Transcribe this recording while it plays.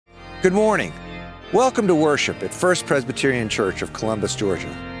Good morning. Welcome to worship at First Presbyterian Church of Columbus,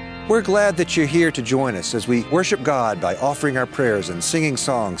 Georgia. We're glad that you're here to join us as we worship God by offering our prayers and singing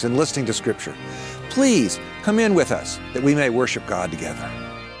songs and listening to Scripture. Please come in with us that we may worship God together.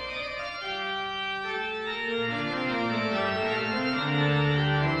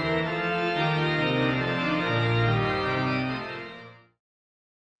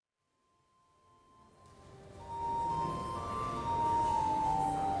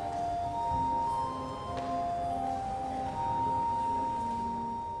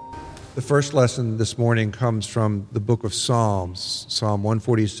 The first lesson this morning comes from the book of Psalms, Psalm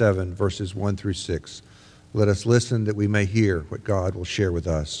 147, verses 1 through 6. Let us listen that we may hear what God will share with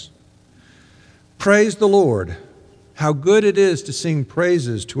us. Praise the Lord. How good it is to sing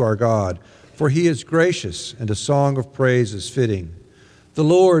praises to our God, for he is gracious, and a song of praise is fitting. The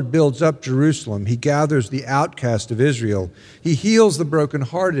Lord builds up Jerusalem. He gathers the outcast of Israel. He heals the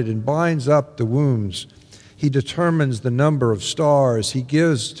brokenhearted and binds up the wounds. He determines the number of stars. He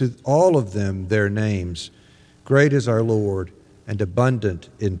gives to all of them their names. Great is our Lord and abundant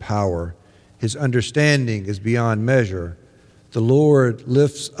in power. His understanding is beyond measure. The Lord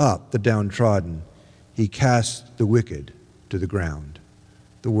lifts up the downtrodden. He casts the wicked to the ground.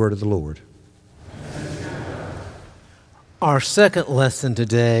 The word of the Lord. Our second lesson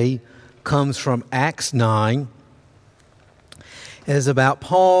today comes from Acts 9. It is about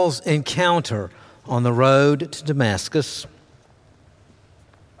Paul's encounter on the road to Damascus.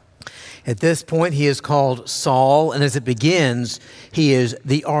 At this point, he is called Saul, and as it begins, he is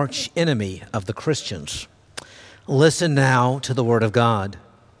the arch enemy of the Christians. Listen now to the word of God.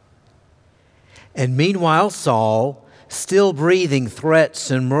 And meanwhile, Saul, still breathing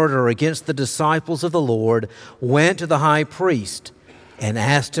threats and murder against the disciples of the Lord, went to the high priest and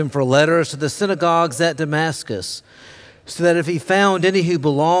asked him for letters to the synagogues at Damascus, so that if he found any who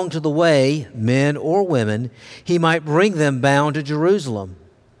belonged to the way, men or women, he might bring them bound to Jerusalem.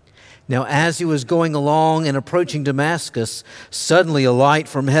 Now as he was going along and approaching Damascus, suddenly a light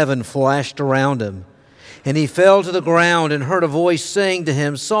from heaven flashed around him. And he fell to the ground and heard a voice saying to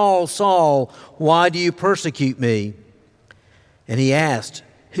him, Saul, Saul, why do you persecute me? And he asked,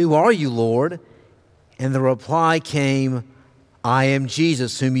 Who are you, Lord? And the reply came, I am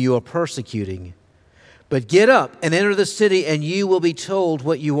Jesus whom you are persecuting. But get up and enter the city, and you will be told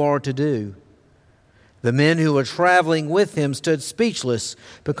what you are to do. The men who were traveling with him stood speechless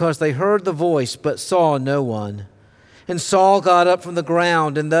because they heard the voice but saw no one. And Saul got up from the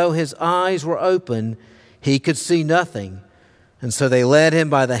ground, and though his eyes were open, he could see nothing. And so they led him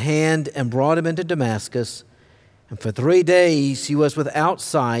by the hand and brought him into Damascus. And for 3 days he was without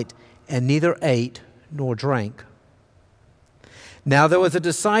sight and neither ate nor drank. Now there was a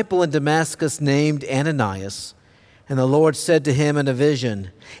disciple in Damascus named Ananias, and the Lord said to him in a vision,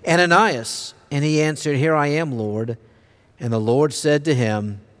 Ananias, and he answered, Here I am, Lord. And the Lord said to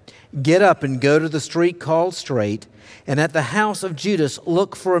him, Get up and go to the street called Straight, and at the house of Judas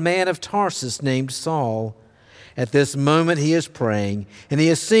look for a man of Tarsus named Saul. At this moment he is praying, and he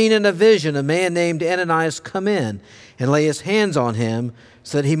has seen in a vision a man named Ananias come in and lay his hands on him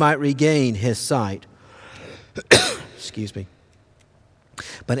so that he might regain his sight. Excuse me.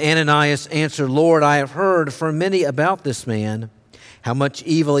 But Ananias answered, Lord, I have heard from many about this man, how much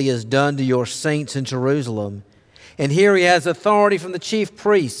evil he has done to your saints in Jerusalem. And here he has authority from the chief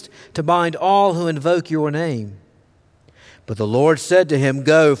priest to bind all who invoke your name. But the Lord said to him,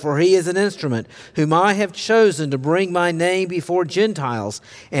 Go, for he is an instrument whom I have chosen to bring my name before Gentiles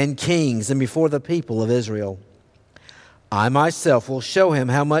and kings and before the people of Israel. I myself will show him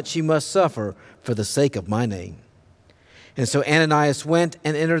how much he must suffer for the sake of my name. And so Ananias went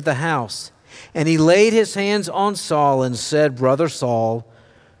and entered the house, and he laid his hands on Saul and said, Brother Saul,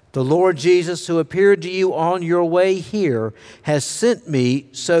 the Lord Jesus, who appeared to you on your way here, has sent me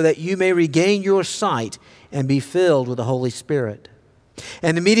so that you may regain your sight and be filled with the Holy Spirit.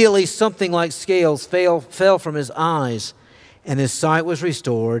 And immediately something like scales fell from his eyes, and his sight was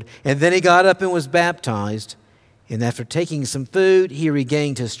restored. And then he got up and was baptized. And after taking some food, he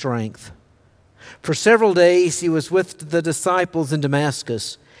regained his strength. For several days he was with the disciples in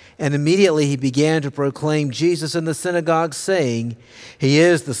Damascus, and immediately he began to proclaim Jesus in the synagogue, saying, He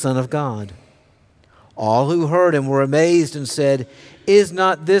is the Son of God. All who heard him were amazed and said, Is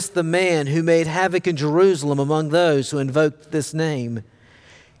not this the man who made havoc in Jerusalem among those who invoked this name?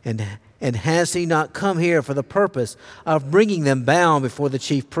 And has he not come here for the purpose of bringing them bound before the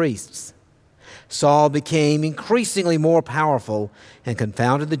chief priests? Saul became increasingly more powerful and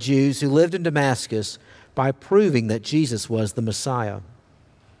confounded the Jews who lived in Damascus by proving that Jesus was the Messiah.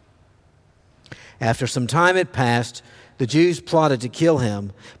 After some time had passed, The Jews plotted to kill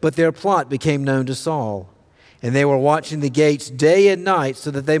him, but their plot became known to Saul. And they were watching the gates day and night so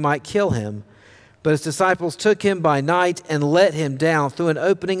that they might kill him. But his disciples took him by night and let him down through an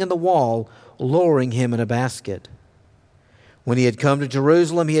opening in the wall, lowering him in a basket. When he had come to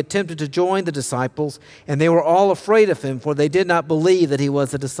Jerusalem, he attempted to join the disciples, and they were all afraid of him, for they did not believe that he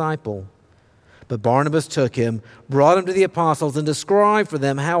was a disciple. But Barnabas took him, brought him to the apostles, and described for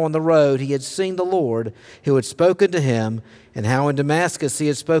them how on the road he had seen the Lord, who had spoken to him, and how in Damascus he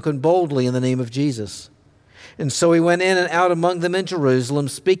had spoken boldly in the name of Jesus. And so he went in and out among them in Jerusalem,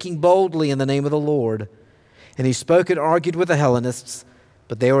 speaking boldly in the name of the Lord. And he spoke and argued with the Hellenists,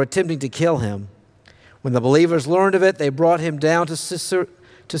 but they were attempting to kill him. When the believers learned of it, they brought him down to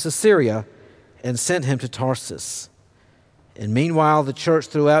Caesarea and sent him to Tarsus. And meanwhile, the church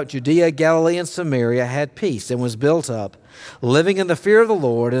throughout Judea, Galilee, and Samaria had peace and was built up, living in the fear of the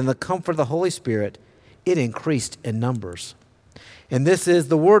Lord and in the comfort of the Holy Spirit. It increased in numbers. And this is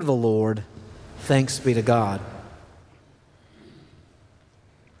the word of the Lord. Thanks be to God.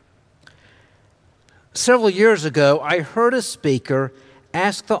 Several years ago, I heard a speaker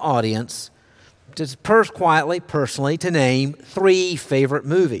ask the audience to personally to name 3 favorite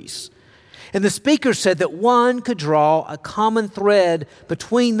movies. And the speaker said that one could draw a common thread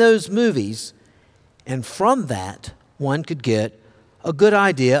between those movies, and from that, one could get a good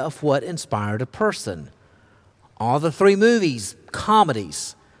idea of what inspired a person. All the 3 movies,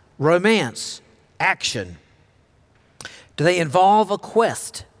 comedies, romance, action. Do they involve a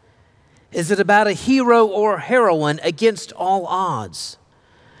quest? Is it about a hero or heroine against all odds?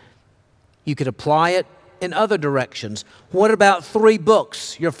 You could apply it in other directions. What about 3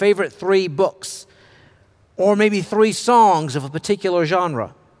 books, your favorite 3 books? Or maybe 3 songs of a particular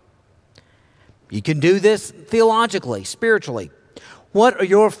genre. You can do this theologically, spiritually. What are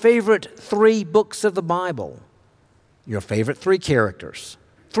your favorite 3 books of the Bible? Your favorite 3 characters,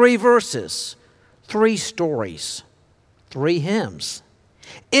 3 verses, 3 stories, 3 hymns.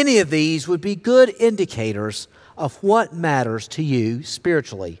 Any of these would be good indicators of what matters to you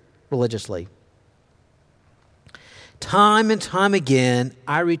spiritually, religiously. Time and time again,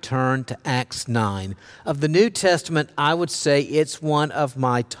 I return to Acts 9. Of the New Testament, I would say it's one of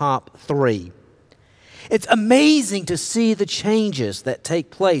my top 3. It's amazing to see the changes that take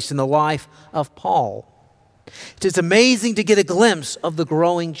place in the life of Paul. It is amazing to get a glimpse of the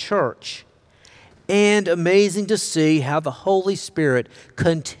growing church, and amazing to see how the Holy Spirit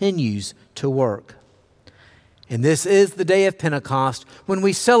continues to work. And this is the day of Pentecost, when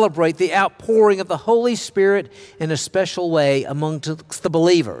we celebrate the outpouring of the Holy Spirit in a special way amongst the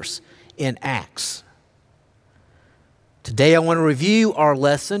believers in Acts. Today I want to review our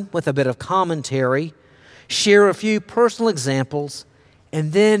lesson with a bit of commentary, share a few personal examples,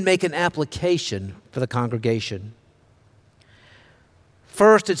 and then make an application for the congregation.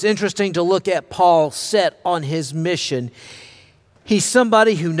 First, it's interesting to look at Paul set on his mission. He's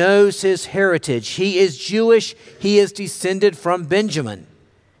somebody who knows his heritage. He is Jewish. He is descended from Benjamin.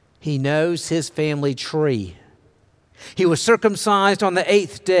 He knows his family tree. He was circumcised on the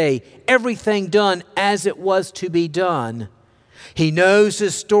 8th day, everything done as it was to be done. He knows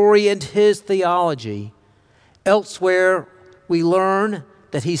his story and his theology. Elsewhere, we learn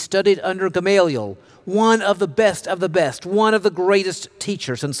that he studied under Gamaliel, one of the best, one of the greatest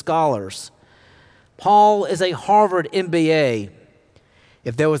teachers and scholars. Paul is a Harvard MBA.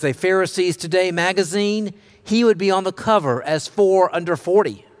 If there was a Pharisees Today magazine, he would be on the cover as 4 under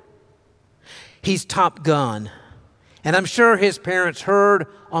 40. He's Top Gun. And I'm sure his parents heard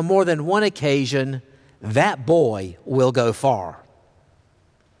on more than one occasion, that boy will go far.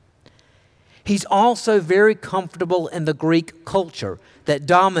 He's also very comfortable in the Greek culture that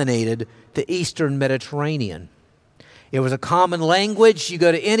dominated the Eastern Mediterranean. It was a common language. You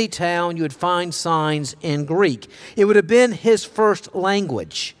go to any town, you would find signs in Greek. It would have been his first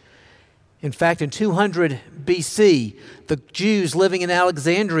language. In fact, in 200 BC, the Jews living in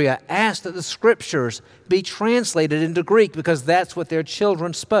Alexandria asked that the scriptures be translated into Greek because that's what their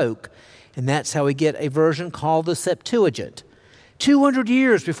children spoke. And that's how we get a version called the Septuagint. 200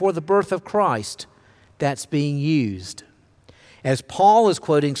 years before the birth of Christ, that's being used. As Paul is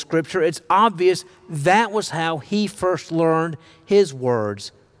quoting Scripture, it's obvious that was how he first learned his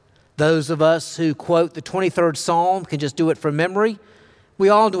words. Those of us who quote the 23rd Psalm can just do it from memory. We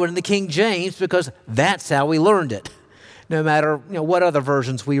all do it in the King James because that's how we learned it, no matter what other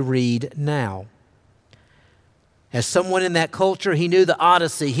versions we read now. As someone in that culture, he knew the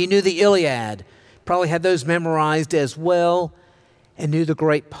Odyssey, he knew the Iliad, probably had those memorized as well, and knew the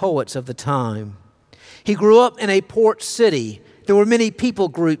great poets of the time. He grew up in a port city. There were many people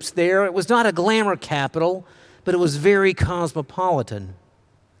groups there. It was not a glamour capital, but it was very cosmopolitan.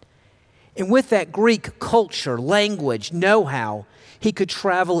 And with that Greek culture, language, know-how, he could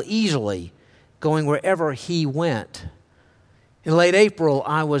travel easily, going wherever he went. In late April,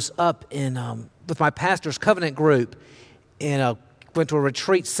 I was up with my pastor's covenant group and went to a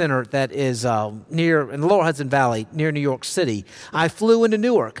retreat center that is in the Lower Hudson Valley, near New York City. I flew into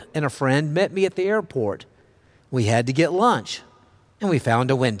Newark, and a friend met me at the airport. We had to get lunch, and we found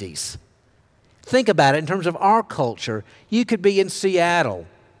a Wendy's. Think about it in terms of our culture. You could be in Seattle,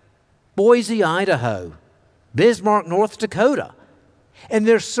 Boise, Idaho, Bismarck, North Dakota, and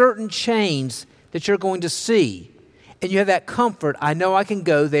there's certain chains that you're going to see, and you have that comfort. I know I can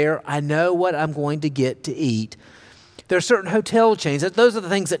go there. I know what I'm going to get to eat. There are certain hotel chains. Those are the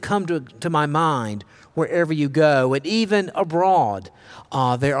things that come to my mind wherever you go. And even abroad,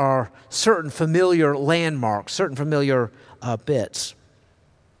 there are certain familiar landmarks, certain familiar bits.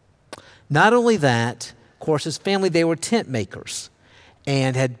 Not only that, of course, his family, they were tent makers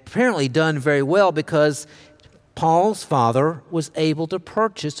and had apparently done very well because Paul's father was able to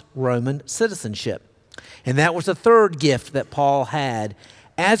purchase Roman citizenship. And that was the third gift that Paul had.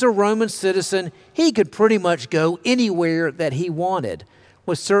 As a Roman citizen, he could pretty much go anywhere that he wanted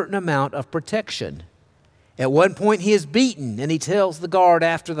with a certain amount of protection. At one point, he is beaten, and he tells the guard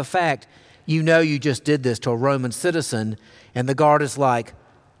after the fact, "You know you just did this to a Roman citizen." And the guard is like,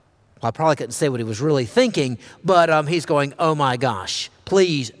 well, I probably couldn't say what he was really thinking, but he's going, "Oh my gosh,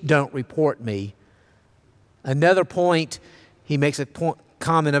 please don't report me." Another point, he makes a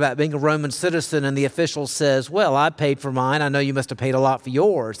comment about being a Roman citizen, and the official says, "Well, I paid for mine. I know you must have paid a lot for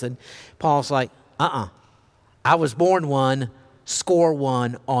yours." And Paul's like, I was born one, score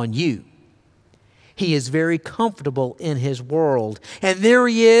one on you. He is very comfortable in his world. And there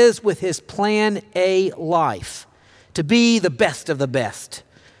he is with his plan A life, to be the best of the best,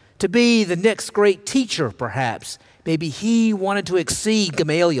 to be the next great teacher, perhaps. Maybe he wanted to exceed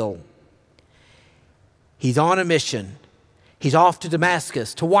Gamaliel. He's on a mission. He's off to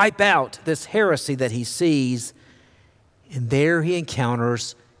Damascus to wipe out this heresy that he sees. And there he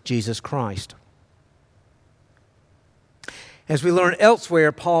encounters Jesus Christ. As we learn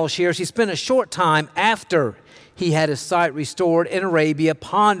elsewhere, Paul shares he spent a short time after he had his sight restored in Arabia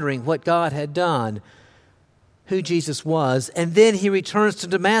pondering what God had done, who Jesus was, and then he returns to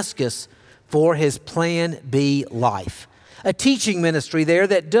Damascus for his Plan B life, a teaching ministry there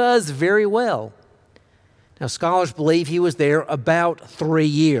that does very well. Now, scholars believe he was there about 3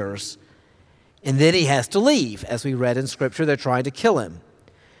 years, and then he has to leave. As we read in Scripture, they're trying to kill him.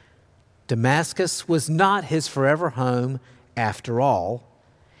 Damascus was not his forever home after all.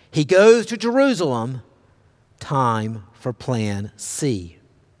 He goes to Jerusalem. Time for Plan C.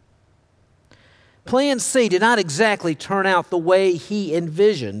 Plan C did not exactly turn out the way he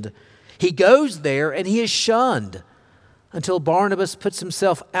envisioned. He goes there and he is shunned until Barnabas puts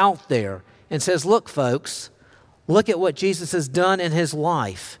himself out there and says, "Look, folks, look at what Jesus has done in his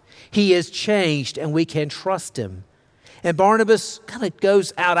life. He is changed and we can trust him." And Barnabas kind of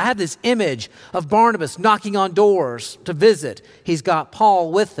goes out. I have this image of Barnabas knocking on doors to visit. He's got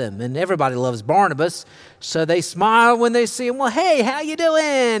Paul with him, and everybody loves Barnabas, so they smile when they see him. "Well, hey, how you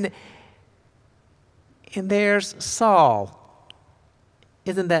doing?" And there's Saul.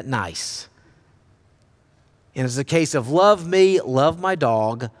 Isn't that nice? And it's a case of love me, love my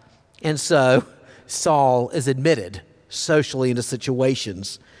dog. And so Saul is admitted socially into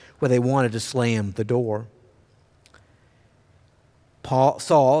situations where they wanted to slam the door.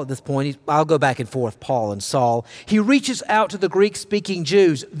 Saul, at this point, I'll go back and forth, Paul and Saul. He reaches out to the Greek-speaking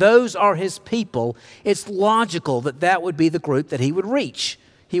Jews. Those are his people. It's logical that that would be the group that he would reach.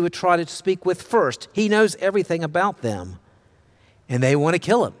 He would try to speak with first. He knows everything about them, and they want to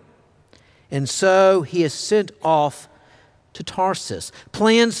kill him. And so he is sent off to Tarsus.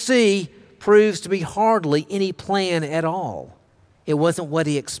 Plan C proves to be hardly any plan at all. It wasn't what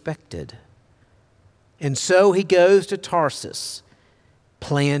he expected. And so he goes to Tarsus.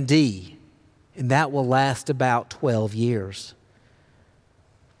 Plan D, and that will last about 12 years.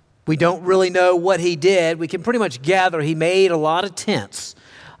 We don't really know what he did. We can pretty much gather he made a lot of tents,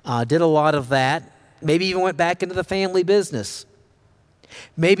 did a lot of that, maybe even went back into the family business.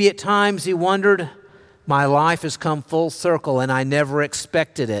 Maybe at times he wondered, my life has come full circle and I never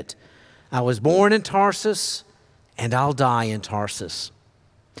expected it. I was born in Tarsus and I'll die in Tarsus.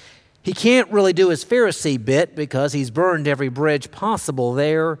 He can't really do his Pharisee bit because he's burned every bridge possible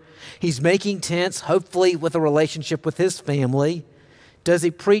there. He's making tents, hopefully with a relationship with his family. Does he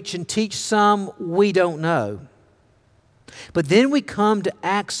preach and teach some? We don't know. But then we come to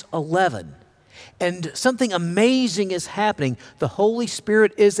Acts 11, And something amazing is happening. The Holy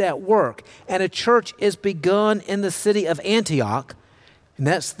Spirit is at work, and a church is begun in the city of Antioch, and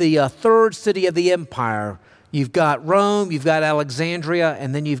that's the third city of the empire. You've got Rome, you've got Alexandria,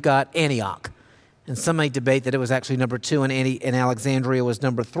 and then you've got Antioch. And some may debate that it was actually number 2 and Alexandria was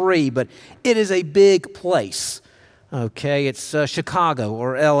number 3, but it is a big place. Okay, it's Chicago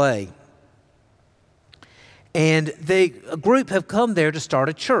or L.A. And a group have come there to start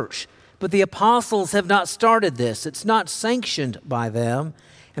a church. But the apostles have not started this. It's not sanctioned by them,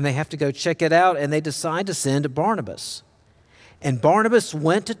 and they have to go check it out, and they decide to send Barnabas. And Barnabas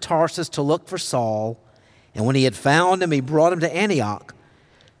went to Tarsus to look for Saul, and when he had found him, he brought him to Antioch.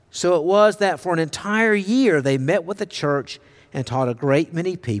 So it was that for an entire year they met with the church and taught a great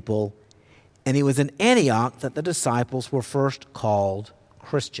many people, and it was in Antioch that the disciples were first called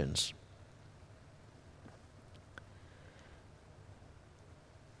Christians.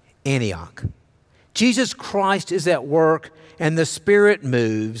 Antioch. Jesus Christ is at work, and the Spirit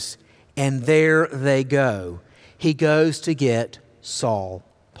moves, and there they go. He goes to get Saul,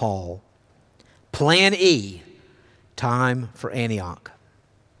 Paul. Plan E, time for Antioch.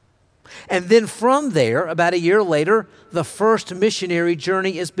 And then from there, about a year later, the first missionary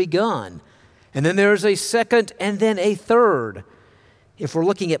journey is begun. And then there's a second and then a third. If we're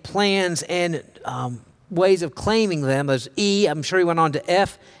looking at plans and ways of claiming them, there's E, I'm sure he went on to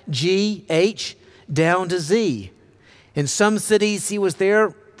F, G, H, down to Z. In some cities he was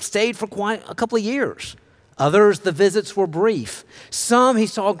there, stayed for quite a couple of years. Others, the visits were brief. Some he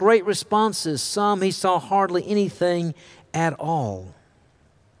saw great responses. Some he saw hardly anything at all.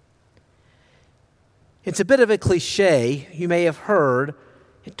 It's a bit of a cliche you may have heard.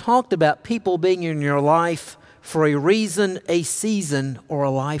 It talked about people being in your life for a reason, a season, or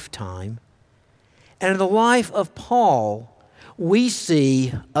a lifetime. And in the life of Paul, we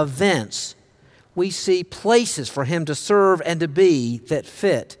see events, we see places for him to serve and to be that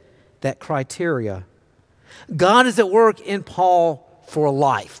fit that criteria. God is at work in Paul for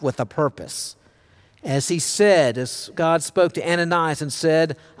life with a purpose. As he said, as God spoke to Ananias and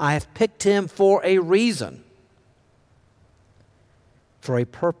said, I have picked him for a reason, for a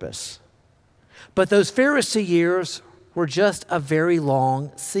purpose. But those Pharisee years were just a very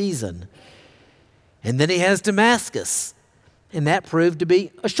long season. And then he has Damascus, and that proved to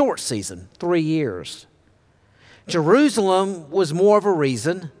be a short season, 3 years. Jerusalem was more of a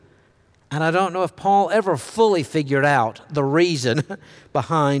reason, and I don't know if Paul ever fully figured out the reason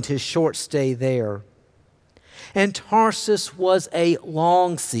behind his short stay there. And Tarsus was a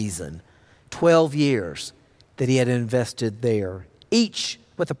long season, 12 years that he had invested there, each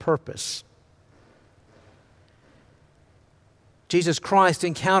with a purpose. Jesus Christ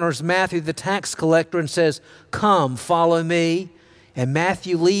encounters Matthew the tax collector and says, "Come, follow me." And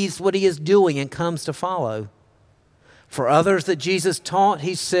Matthew leaves what he is doing and comes to follow. For others that Jesus taught,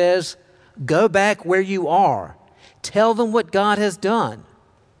 he says, "Go back where you are. Tell them what God has done.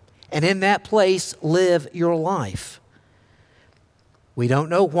 And in that place, live your life." We don't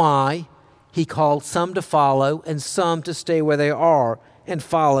know why he called some to follow and some to stay where they are and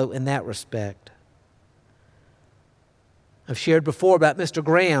follow in that respect. I've shared before about Mr.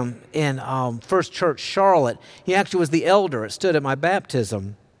 Graham in First Church Charlotte. He actually was the elder that stood at my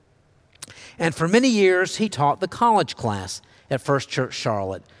baptism. And for many years, he taught the college class at First Church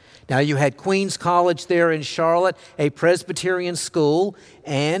Charlotte. Now, you had Queens College there in Charlotte, a Presbyterian school,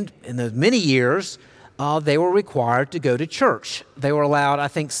 and in the many years, they were required to go to church. They were allowed, I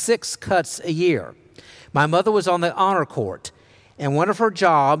think, 6 cuts a year. My mother was on the honor court, and one of her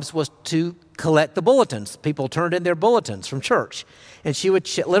jobs was to collect the bulletins. People turned in their bulletins from church, and she would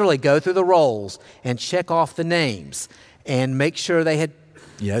literally go through the rolls and check off the names and make sure they had,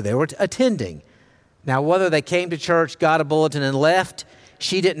 they were attending. Now, whether they came to church, got a bulletin, and left,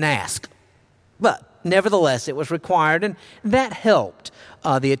 she didn't ask. But nevertheless, it was required, and that helped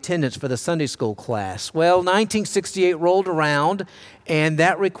the attendance for the Sunday school class. Well, 1968 rolled around, and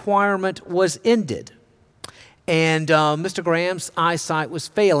that requirement was ended. And Mr. Graham's eyesight was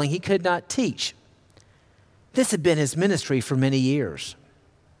failing. He could not teach. This had been his ministry for many years.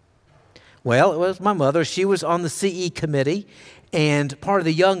 Well, it was my mother. She was on the CE committee and part of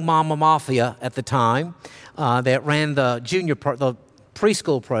the Young Mama Mafia at the time that ran the the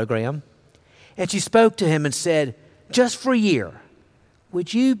preschool program. And she spoke to him and said, "Just for a year,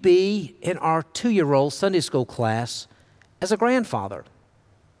 would you be in our 2-year-old Sunday school class as a grandfather?"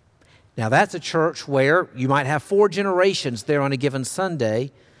 Now, that's a church where you might have 4 generations there on a given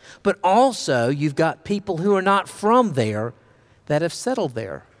Sunday, but also you've got people who are not from there that have settled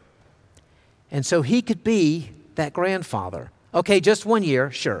there. And so he could be that grandfather. Okay, just 1 year,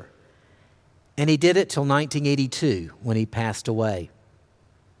 sure. And he did it till 1982 when he passed away.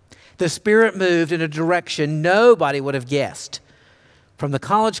 The Spirit moved in a direction nobody would have guessed, from the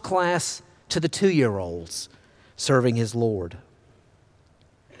college class to the 2-year-olds serving his Lord.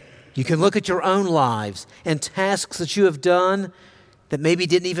 You can look at your own lives and tasks that you have done that maybe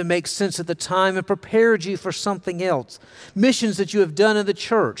didn't even make sense at the time and prepared you for something else. Missions that you have done in the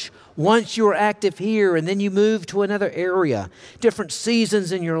church. Once you were active here and then you moved to another area. Different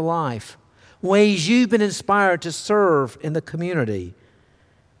seasons in your life. Ways you've been inspired to serve in the community.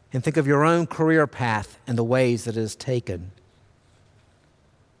 And think of your own career path and the ways that it has taken.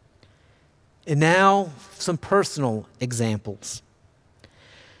 And now, some personal examples.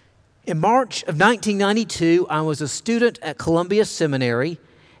 In March of 1992, I was a student at Columbia Seminary,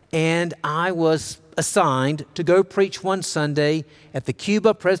 and I was assigned to go preach one Sunday at the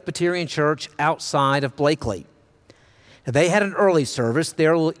Cuba Presbyterian Church outside of Blakely. Now, they had an early service.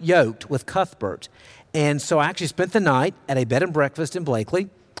 They're yoked with Cuthbert. And so I actually spent the night at a bed and breakfast in Blakely,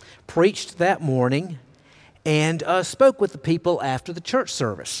 preached that morning, and spoke with the people after the church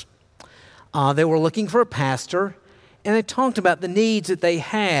service. They were looking for a pastor, and they talked about the needs that they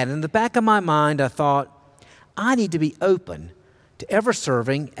had. In the back of my mind, I thought, I need to be open to ever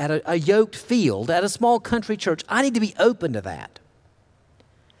serving at a yoked field, at a small country church. I need to be open to that.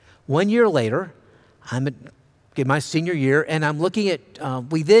 1 year later, I'm in my senior year, and I'm looking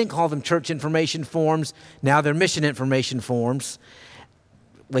at, we then call them church information forms. Now they're mission information forms.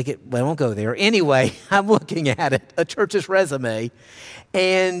 We won't go there. Anyway, I'm looking at it, a church's resume,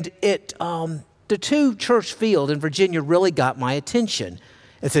 and the 2 church field in Virginia really got my attention.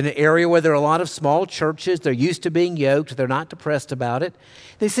 It's in an area where there are a lot of small churches. They're used to being yoked. They're not depressed about it.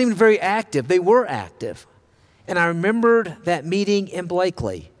 They seemed very active. They were active. And I remembered that meeting in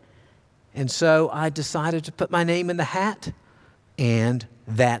Blakely. And so I decided to put my name in the hat, and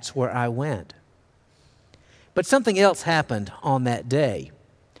that's where I went. But something else happened on that day.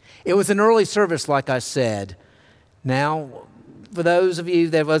 It was an early service, like I said. Now, for those of you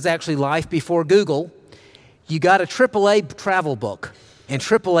that was actually life before Google, you got a AAA travel book and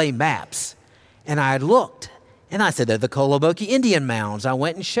AAA maps. And I looked, and I said, they're the Koloboki Indian Mounds. I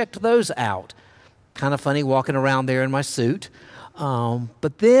went and checked those out. Kind of funny walking around there in my suit.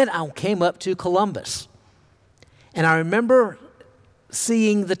 But then I came up to Columbus. And I remember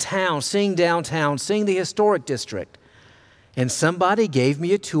seeing the town, seeing downtown, seeing the historic district. And somebody gave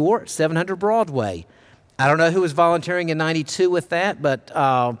me a tour at 700 Broadway. I don't know who was volunteering in 92 with that, but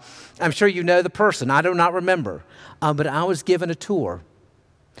I'm sure you know the person. I do not remember. But I was given a tour.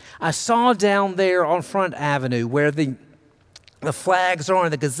 I saw down there on Front Avenue where the flags are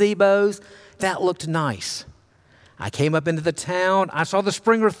and the gazebos. That looked nice. I came up into the town. I saw the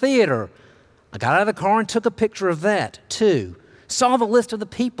Springer Theater. I got out of the car and took a picture of that, too. Saw the list of the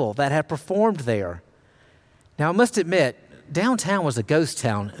people that had performed there. Now, I must admit, downtown was a ghost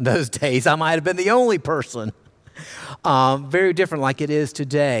town in those days. I might have been the only person. Very different like it is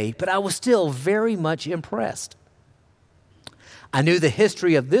today, but I was still very much impressed. I knew the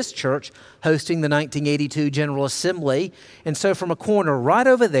history of this church hosting the 1982 General Assembly, and so from a corner right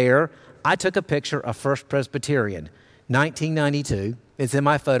over there, I took a picture of First Presbyterian, 1992. It's in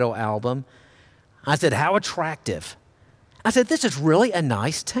my photo album. I said, how attractive. I said, this is really a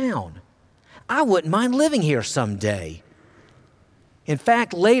nice town. I wouldn't mind living here someday. In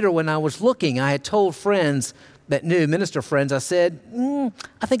fact, later when I was looking, I had told friends that knew, minister friends, I said,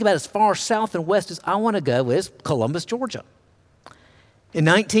 I think about as far south and west as I want to go is Columbus, Georgia. In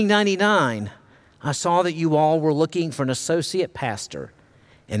 1999, I saw that you all were looking for an associate pastor,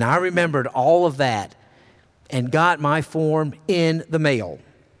 and I remembered all of that and got my form in the mail.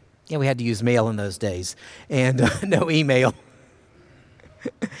 Yeah, we had to use mail in those days, and no email.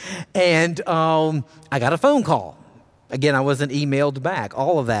 And I got a phone call. Again, I wasn't emailed back.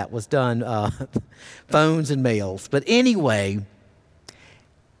 All of that was done, phones and mails. But anyway,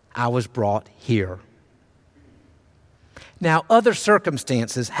 I was brought here. Now, other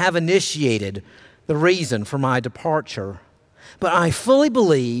circumstances have initiated the reason for my departure. But I fully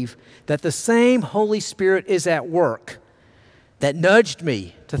believe that the same Holy Spirit is at work that nudged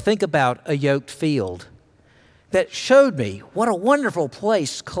me to think about a yoked field, that showed me what a wonderful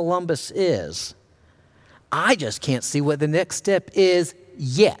place Columbus is. I just can't see what the next step is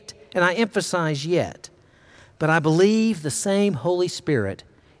yet, and I emphasize yet. But I believe the same Holy Spirit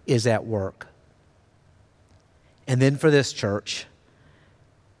is at work. And then for this church,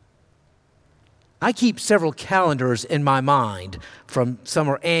 I keep several calendars in my mind. Some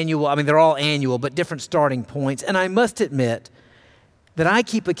are annual, they're all annual, but different starting points. And I must admit that I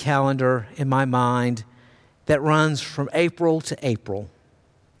keep a calendar in my mind that runs from April to April.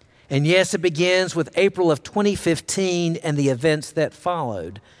 And yes, it begins with April of 2015 and the events that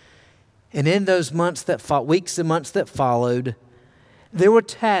followed. And in those weeks and months that followed, there were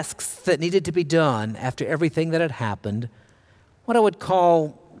tasks that needed to be done after everything that had happened, what I would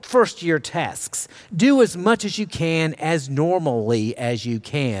call first-year tasks. Do as much as you can, as normally as you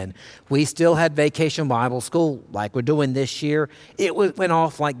can. We still had Vacation Bible School like we're doing this year. It went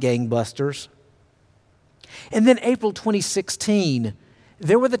off like gangbusters. And then April 2016,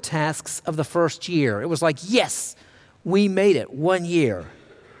 there were the tasks of the first year. It was like, yes, we made it 1 year.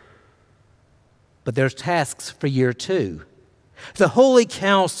 But there's tasks for year 2. The Holy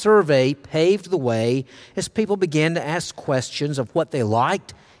Cow survey paved the way as people began to ask questions of what they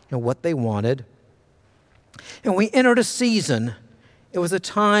liked and what they wanted. And we entered a season. It was a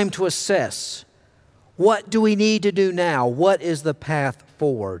time to assess, what do we need to do now? What is the path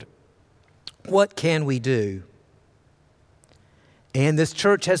forward? What can we do? And this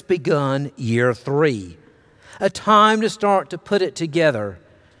church has begun year 3, a time to start to put it together.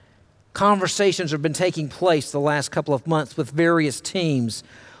 Conversations have been taking place the last couple of months with various teams.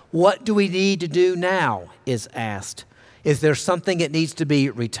 What do we need to do now is asked. Is there something that needs to be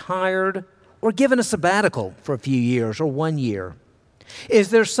retired or given a sabbatical for a few years or 1 year?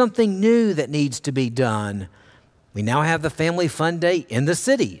 Is there something new that needs to be done? We now have the Family Fun Day in the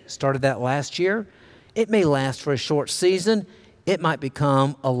city. Started that last year. It may last for a short season. It might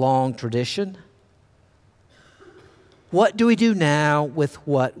become a long tradition. What do we do now with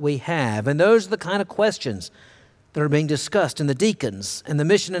what we have? And those are the kind of questions that are being discussed in the deacons and the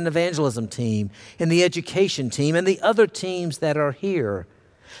mission and evangelism team and the education team and the other teams that are here.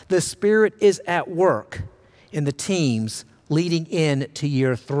 The Spirit is at work in the teams leading into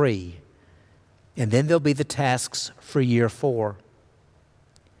year 3. And then there'll be the tasks for year 4.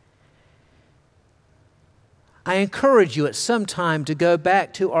 I encourage you at some time to go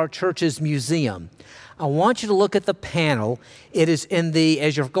back to our church's museum. I want you to look at the panel. It is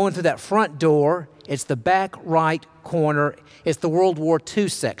as you're going through that front door, it's the back right corner. It's the World War II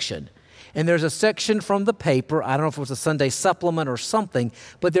section. And there's a section from the paper. I don't know if it was a Sunday supplement or something,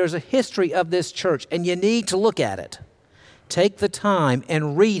 but there's a history of this church, and you need to look at it. Take the time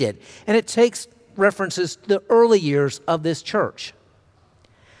and read it. And it takes references to the early years of this church.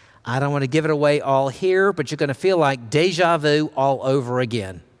 I don't want to give it away all here, but you're going to feel like deja vu all over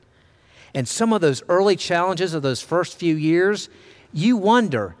again. And some of those early challenges of those first few years, you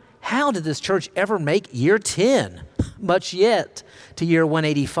wonder, how did this church ever make year 10, much yet to year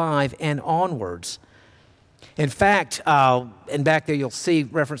 185 and onwards? In fact, and back there you'll see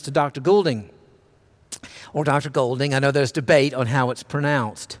reference to Dr. Goulding, or Dr. Golding. I know there's debate on how it's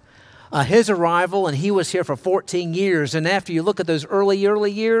pronounced. His arrival, and he was here for 14 years, and after you look at those early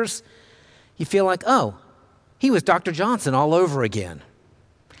years, you feel like, oh, he was Dr. Johnson all over again.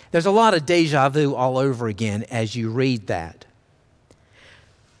 There's a lot of deja vu all over again as you read that.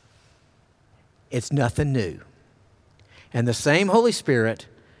 It's nothing new. And the same Holy Spirit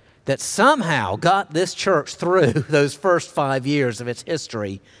that somehow got this church through those first 5 years of its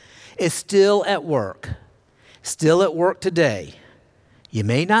history is still at work today. You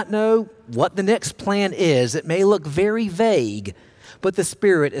may not know what the next plan is. It may look very vague, but the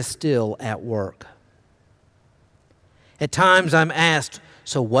Spirit is still at work. At times I'm asked,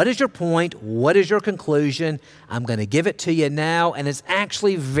 so what is your point? What is your conclusion? I'm going to give it to you now, and it's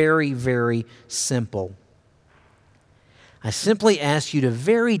actually very, very simple. I simply ask you to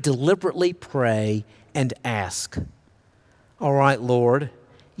very deliberately pray and ask, all right, Lord,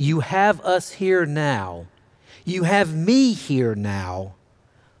 you have us here now. You have me here now.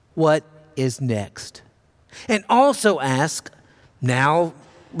 What is next? And also ask, now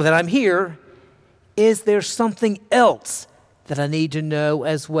that I'm here, is there something else that I need to know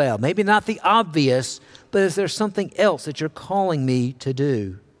as well? Maybe not the obvious, but is there something else that you're calling me to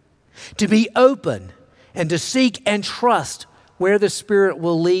do? To be open and to seek and trust where the Spirit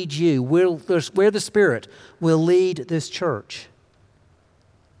will lead you, where the Spirit will lead this church.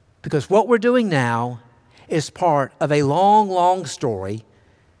 Because what we're doing now is part of a long, long story.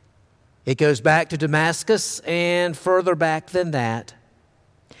 It goes back to Damascus and further back than that.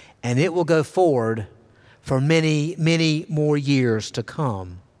 And it will go forward for many, many more years to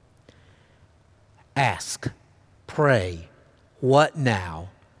come. Ask, pray, what now?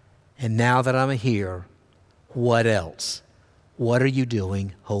 And now that I'm here, what else? What are you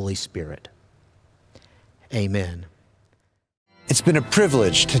doing, Holy Spirit? Amen. It's been a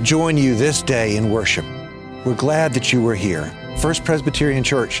privilege to join you this day in worship. We're glad that you were here. First Presbyterian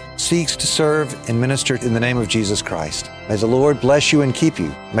Church seeks to serve and minister in the name of Jesus Christ. May the Lord bless you and keep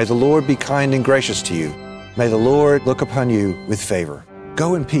you. May the Lord be kind and gracious to you. May the Lord look upon you with favor.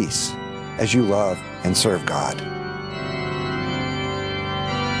 Go in peace as you love and serve God.